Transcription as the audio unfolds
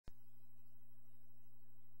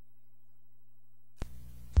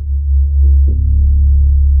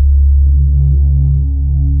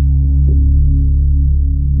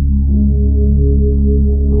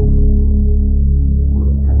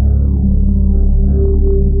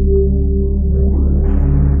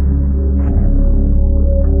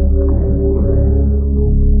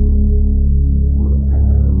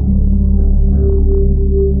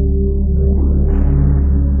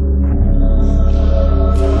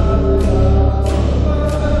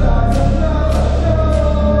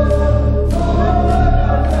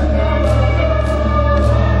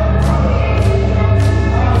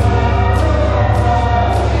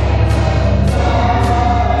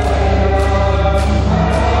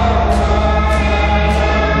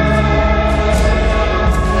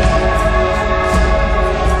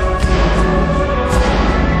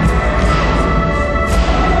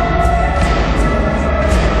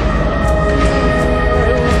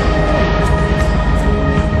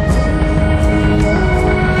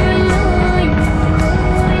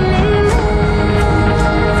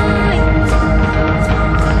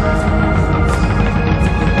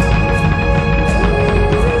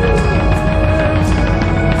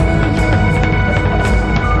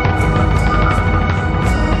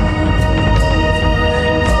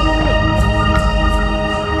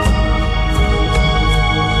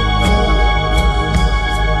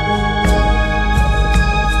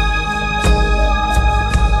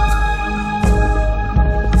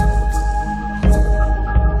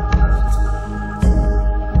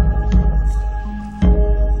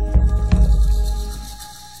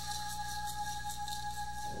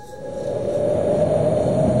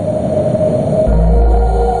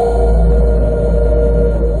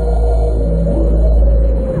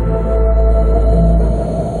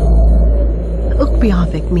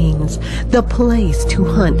Upyavik means the place to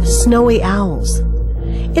hunt snowy owls.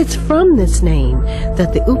 It's from this name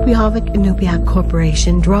that the Upyavik-Inupiaq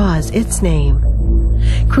Corporation draws its name.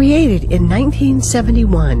 Created in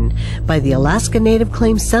 1971 by the Alaska Native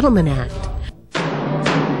Claims Settlement Act,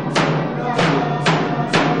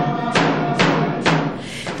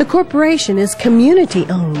 the corporation is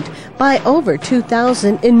community-owned by over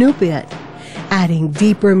 2,000 Inupiat, adding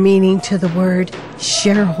deeper meaning to the word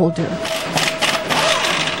shareholder.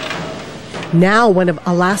 Now one of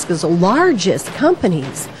Alaska's largest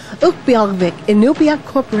companies, Upyavik-Inupiaq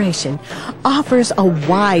Corporation offers a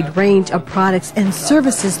wide range of products and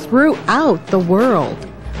services throughout the world.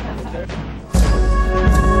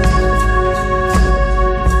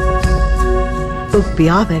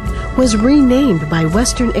 Upyavik was renamed by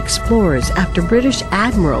Western explorers after British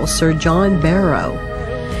Admiral Sir John Barrow.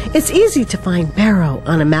 It's easy to find Barrow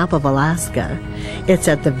on a map of Alaska. It's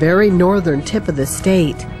at the very northern tip of the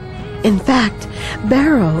state. In fact,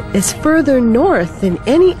 Barrow is further north than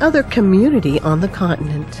any other community on the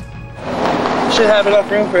continent. Should have enough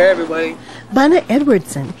room for everybody. Bunna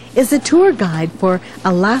Edwardson is a tour guide for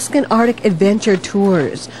Alaskan Arctic Adventure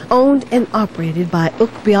Tours, owned and operated by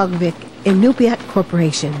Upyavik-Inupiaq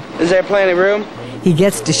Corporation. Is there plenty of room? He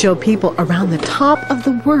gets to show people around the top of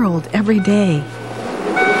the world every day. You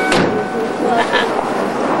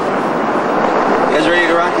guys ready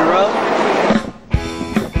to rock and roll?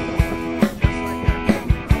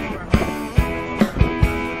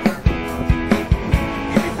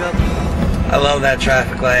 I love that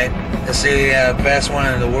traffic light. It's the best one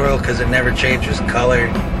in the world because it never changes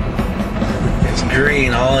color. It's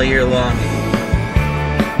green all year long.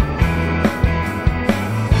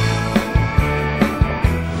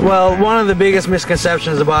 Well, one of the biggest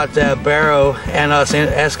misconceptions about Barrow and us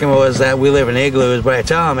Eskimo is that we live in igloos, but I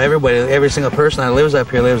tell them every single person that lives up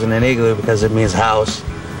here lives in an igloo because it means house.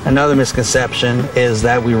 Another misconception is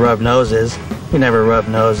that we rub noses. We never rub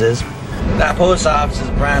noses. That post office is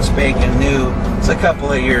brand spanking new. It's a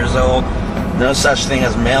couple of years old. No such thing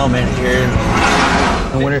as mailman here.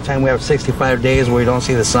 In the wintertime, we have 65 days where we don't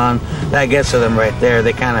see the sun. That gets to them right there.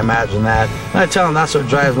 They can't imagine that. And I tell them that's what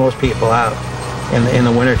drives most people out in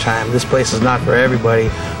the wintertime. This place is not for everybody.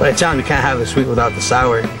 But I tell them you can't have the sweet without the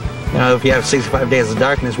sour. You know, if you have 65 days of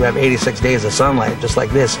darkness, we have 86 days of sunlight, just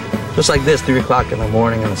like this. Just like this, 3 o'clock in the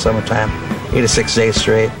morning in the summertime. 86 days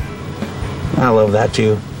straight. I love that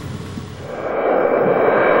too.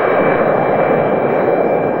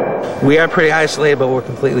 We are pretty isolated, but we're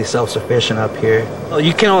completely self-sufficient up here. Well,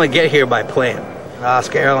 you can only get here by plane.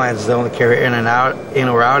 Alaska Airlines is the only carrier in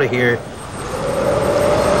or out of here.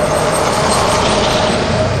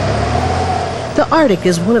 The Arctic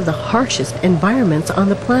is one of the harshest environments on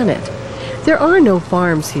the planet. There are no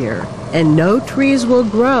farms here, and no trees will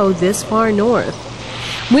grow this far north.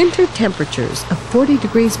 Winter temperatures of 40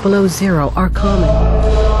 degrees below zero are common.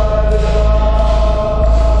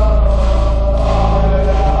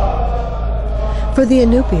 For the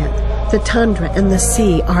Inupiat, the tundra and the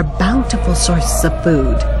sea are bountiful sources of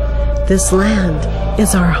food. This land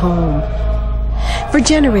is our home. For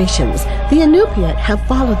generations, the Inupiat have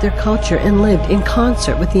followed their culture and lived in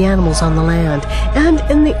concert with the animals on the land and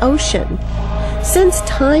in the ocean. Since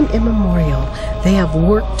time immemorial, they have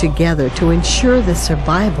worked together to ensure the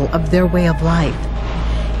survival of their way of life.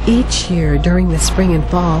 Each year during the spring and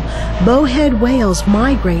fall, bowhead whales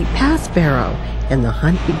migrate past Barrow and the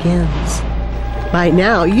hunt begins. By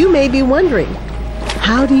now, you may be wondering,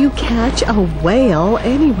 how do you catch a whale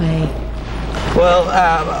anyway? Well,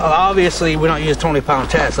 obviously we don't use 20-pound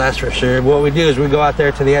tests, that's for sure. What we do is we go out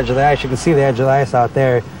there to the edge of the ice. You can see the edge of the ice out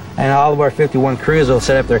there, and all of our 51 crews will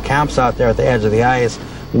set up their camps out there at the edge of the ice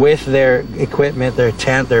with their equipment, their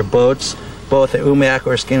tent, their boats, both an umiak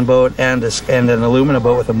or skin boat and an aluminum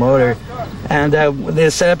boat with a motor. And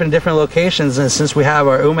they're set up in different locations, and since we have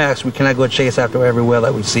our umiaks, we cannot go chase after every whale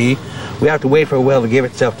that we see. We have to wait for a whale to give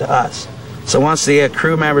itself to us. So once the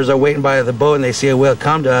crew members are waiting by the boat and they see a whale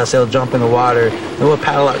come to us, they'll jump in the water, and we'll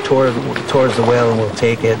paddle out towards the whale and we'll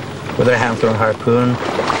take it with our hand-thrown harpoon.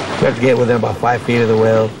 We have to get within about 5 feet of the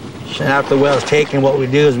whale. And after the whale is taken, what we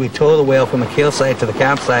do is we tow the whale from the kill site to the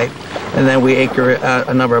campsite, and then we anchor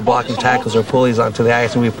a number of blocking tackles or pulleys onto the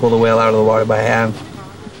ice, and we pull the whale out of the water by hand.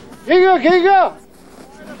 Here you go, here you go!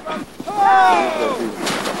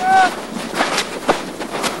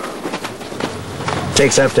 It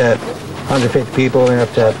takes up to 150 people and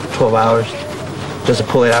up to 12 hours just to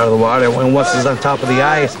pull it out of the water. And once it's on top of the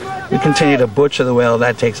ice, we continue to butcher the whale.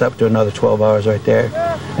 That takes up to another 12 hours right there.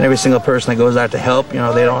 And every single person that goes out to help, you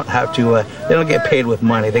know, they don't have to, they don't get paid with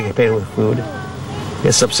money. They get paid with food.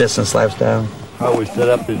 It's subsistence lifestyle. how we set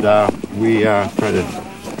up is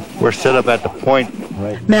we're set up at the point.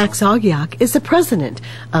 Right. Max Agiak is the president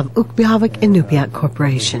of Ukbiavik Inupiat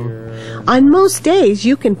Corporation. On most days,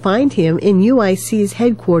 you can find him in UIC's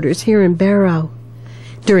headquarters here in Barrow.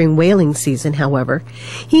 During whaling season, however,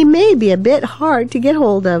 he may be a bit hard to get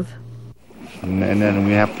hold of. And then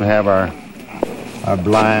we have to have our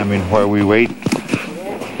blind, where we wait.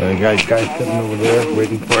 The guys sitting over there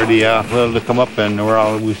waiting for the whale to come up, and we're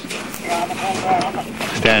always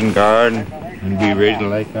stand guard and be ready.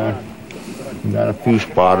 We got a few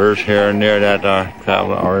spotters here and there that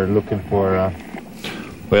are looking for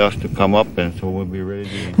whales to come up, and so we'll be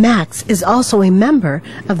ready. Max is also a member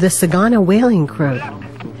of the Sagana whaling crew.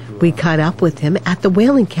 We caught up with him at the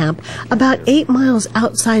whaling camp about 8 miles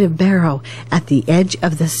outside of Barrow at the edge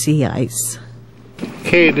of the sea ice.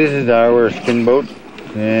 Okay, this is our skin boat,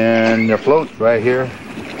 and the float's right here.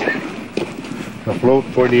 The float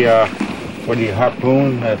for the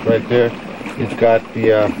harpoon, that's right there. It's got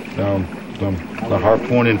the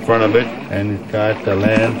harpoon in front of it, and it's got the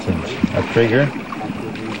lance and a trigger.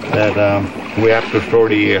 That we have to throw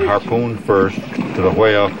the harpoon first to the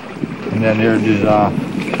whale, and then there's this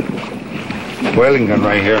whaling gun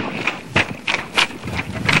right here.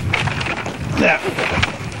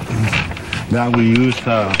 That we use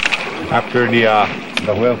after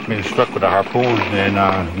the whale's been struck with a harpoon, and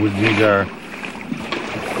these are,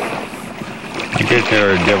 I guess they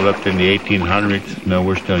were developed in the 1800s. No,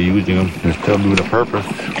 we're still using them. They still do the purpose.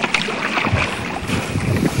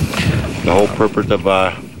 The whole purpose of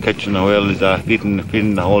catching a whale is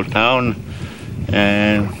feeding the whole town,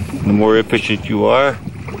 and the more efficient you are,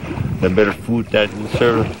 the better food that will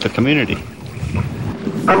serve the community.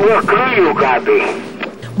 And what crew you got me?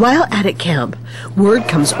 While at it camp, word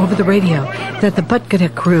comes over the radio that the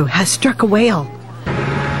Putkadak crew has struck a whale.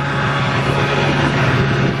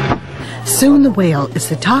 Soon the whale is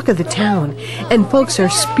the talk of the town, and folks are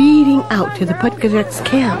speeding out to the Putkadak's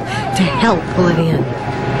camp to help pull it in.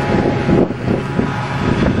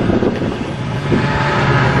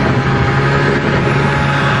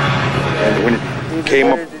 And when it came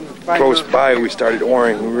up close by, we started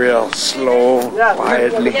oaring real slow,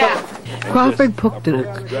 quietly. Crawford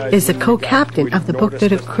Pukduduk is the co-captain of the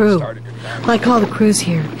Pukduduk crew. Like all the crews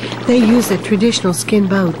here, they use a traditional skin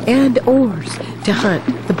boat and oars to hunt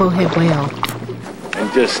the bowhead whale.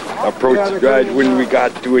 And just approached right when we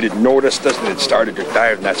got to it, it noticed us and it started to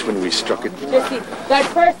dive, and that's when we struck it. That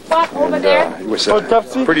first spot over there? It was a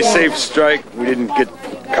pretty safe strike. We didn't get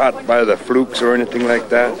caught by the flukes or anything like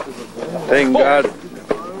that. Thank God.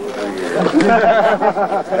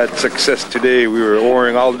 Had success today. We were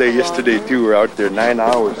oaring all day yesterday too. We were out there 9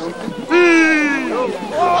 hours.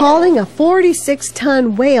 Hauling a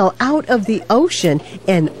 46-ton whale out of the ocean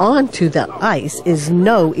and onto the ice is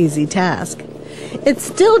no easy task. It's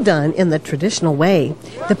still done in the traditional way.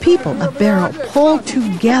 The people of Barrow pull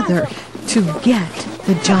together to get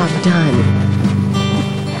the job done.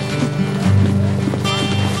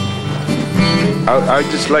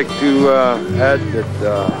 I'd just like to add that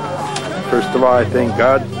first of all, I thank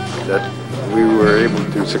God that we were able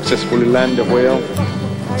to successfully land a whale.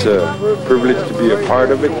 It's a privilege to be a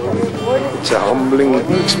part of it. It's a humbling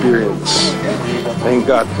experience. Thank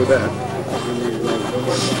God for that.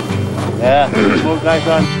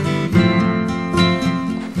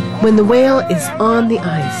 When the whale is on the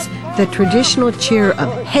ice, the traditional cheer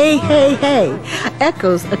of "Hey, hey, hey"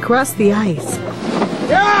 echoes across the ice.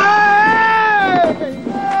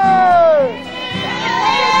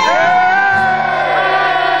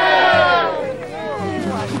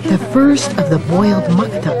 The first of the boiled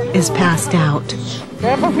mukta is passed out.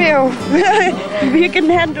 Careful, Phil. You can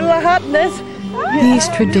handle the hotness. These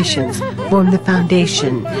traditions form the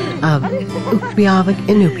foundation of Ukbiavik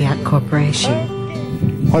Inupiat Corporation.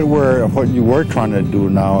 What you were trying to do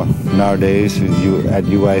nowadays is at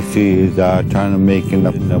UIC is trying to make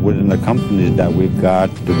within the companies that we've got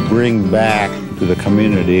to bring back to the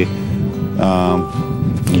community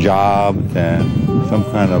jobs and some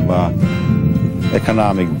kind of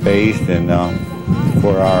economic base, and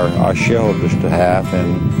for our shareholders to have,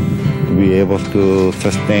 and to be able to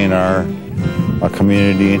sustain our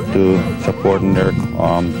community to supporting their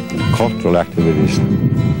cultural activities.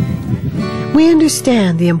 We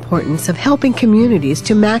understand the importance of helping communities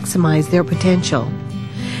to maximize their potential.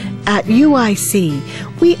 At UIC,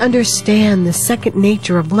 we understand the second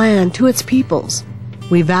nature of land to its peoples.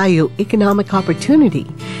 We value economic opportunity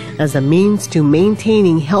as a means to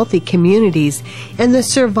maintaining healthy communities and the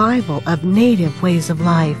survival of native ways of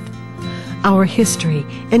life. Our history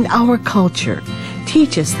and our culture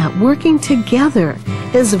teach us that working together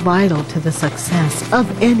is vital to the success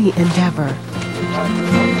of any endeavor.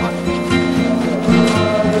 Bye.